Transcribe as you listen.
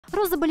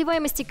Рост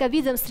заболеваемости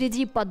ковидом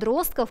среди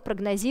подростков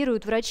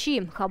прогнозируют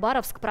врачи.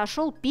 Хабаровск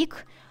прошел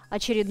пик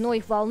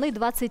очередной волны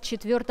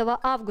 24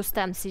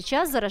 августа.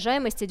 Сейчас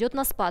заражаемость идет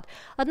на спад.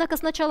 Однако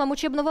с началом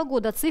учебного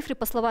года цифры,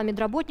 по словам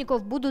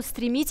медработников, будут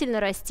стремительно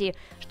расти.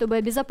 Чтобы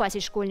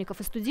обезопасить школьников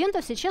и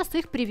студентов, сейчас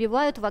их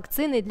прививают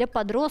вакциной для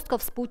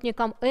подростков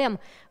спутником М.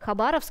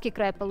 Хабаровский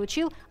край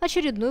получил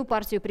очередную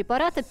партию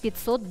препарата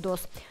 500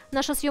 доз.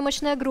 Наша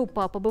съемочная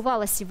группа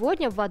побывала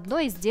сегодня в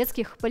одной из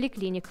детских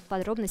поликлиник.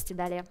 Подробности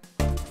далее.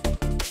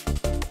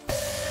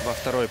 Во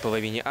второй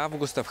половине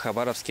августа в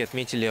Хабаровске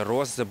отметили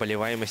рост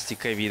заболеваемости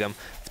ковидом,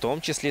 в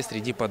том числе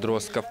среди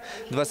подростков.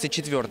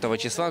 24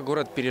 числа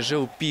город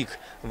пережил пик.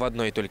 В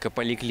одной только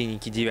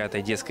поликлинике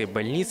 9-й детской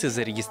больницы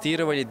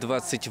зарегистрировали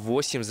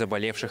 28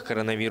 заболевших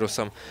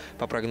коронавирусом.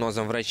 По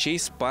прогнозам врачей,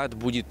 спад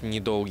будет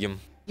недолгим.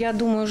 Я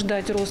думаю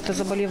ждать роста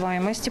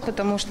заболеваемости,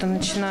 потому что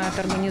начинают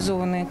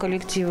организованные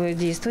коллективы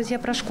действовать. Я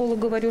про школу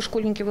говорю,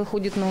 школьники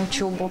выходят на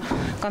учебу,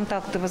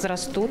 контакты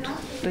возрастут,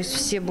 то есть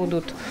все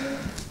будут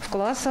в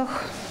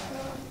классах,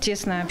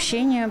 тесное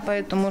общение,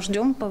 поэтому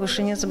ждем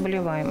повышения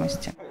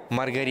заболеваемости.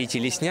 Маргарите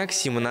Лесняк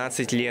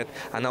 17 лет.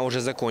 Она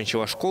уже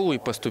закончила школу и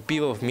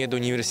поступила в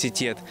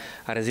медуниверситет.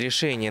 А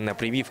разрешение на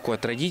прививку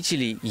от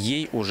родителей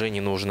ей уже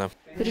не нужно.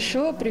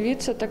 Решила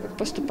привиться, так как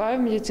поступаю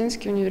в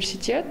медицинский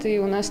университет, и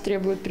у нас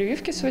требуют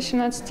прививки с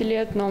 18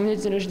 лет, но у меня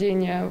день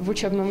рождения в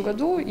учебном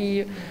году,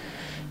 и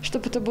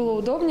чтобы это было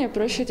удобнее,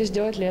 проще это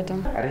сделать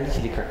летом. А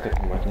родители как к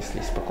этому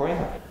отнеслись?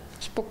 Спокойно?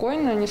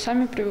 Спокойно, они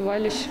сами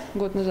прививались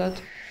год назад.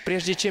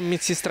 Прежде чем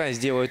медсестра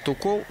сделает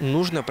укол,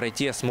 нужно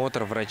пройти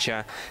осмотр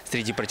врача.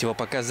 Среди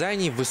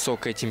противопоказаний –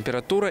 высокая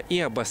температура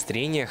и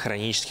обострение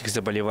хронических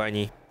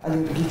заболеваний.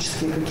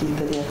 Аллергические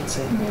какие-то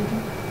реакции?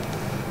 Нет.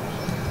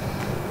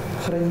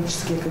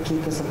 Хронические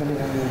какие-то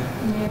заболевания?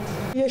 Нет.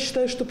 Я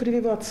считаю, что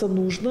прививаться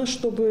нужно,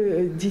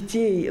 чтобы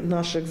детей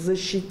наших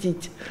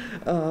защитить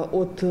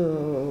от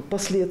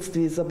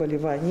последствий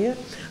заболевания,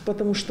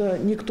 потому что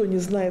никто не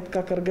знает,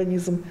 как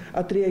организм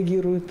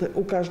отреагирует,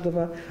 у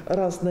каждого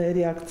разная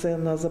реакция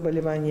на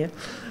заболевание.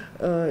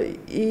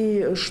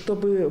 И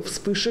чтобы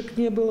вспышек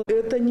не было.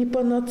 Это не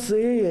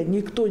панацея.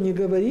 Никто не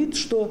говорит,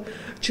 что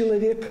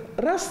человек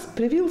раз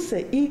привился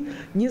и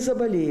не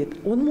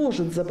заболеет. Он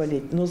может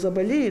заболеть, но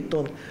заболеет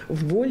он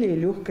в более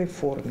легкой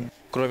форме.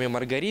 Кроме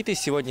Маргариты,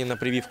 сегодня на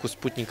прививку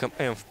спутником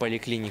М в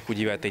поликлинику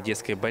 9-й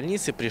детской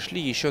больницы пришли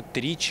еще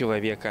 3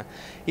 человека.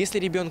 Если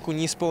ребенку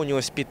не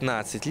исполнилось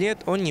 15 лет,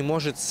 он не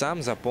может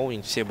сам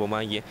заполнить все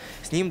бумаги.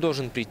 С ним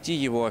должен прийти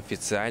его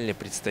официальный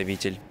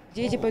представитель.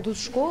 Дети пойдут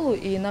в школу,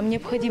 и нам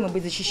необходимо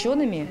быть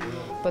защищенными,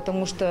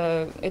 потому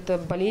что эта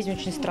болезнь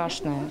очень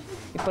страшная.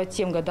 И по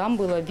тем годам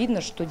было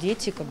видно, что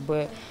дети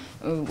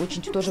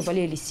очень тоже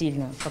болели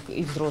сильно, как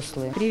и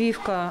взрослые.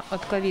 Прививка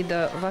от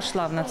ковида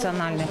вошла в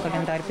национальный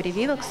календарь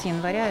прививок с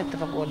января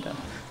этого года.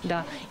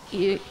 Да.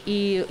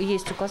 И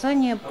есть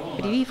указание,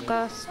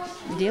 прививка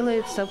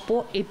делается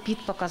по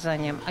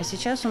эпидпоказаниям. А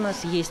сейчас у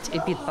нас есть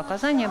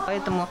эпидпоказания,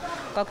 поэтому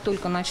как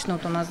только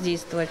начнут у нас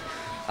действовать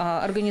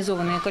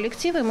организованные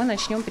коллективы, мы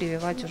начнем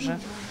прививать уже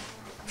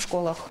в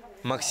школах.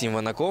 Максим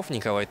Ванаков,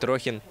 Николай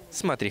Трохин.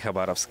 Смотри,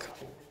 Хабаровск.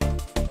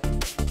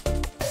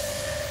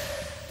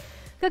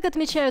 Как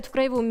отмечают в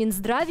Краевом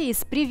Минздраве, из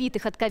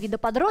привитых от ковида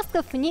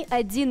подростков ни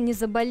один не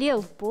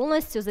заболел.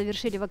 Полностью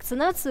завершили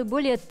вакцинацию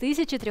более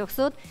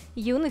 1300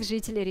 юных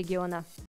жителей региона.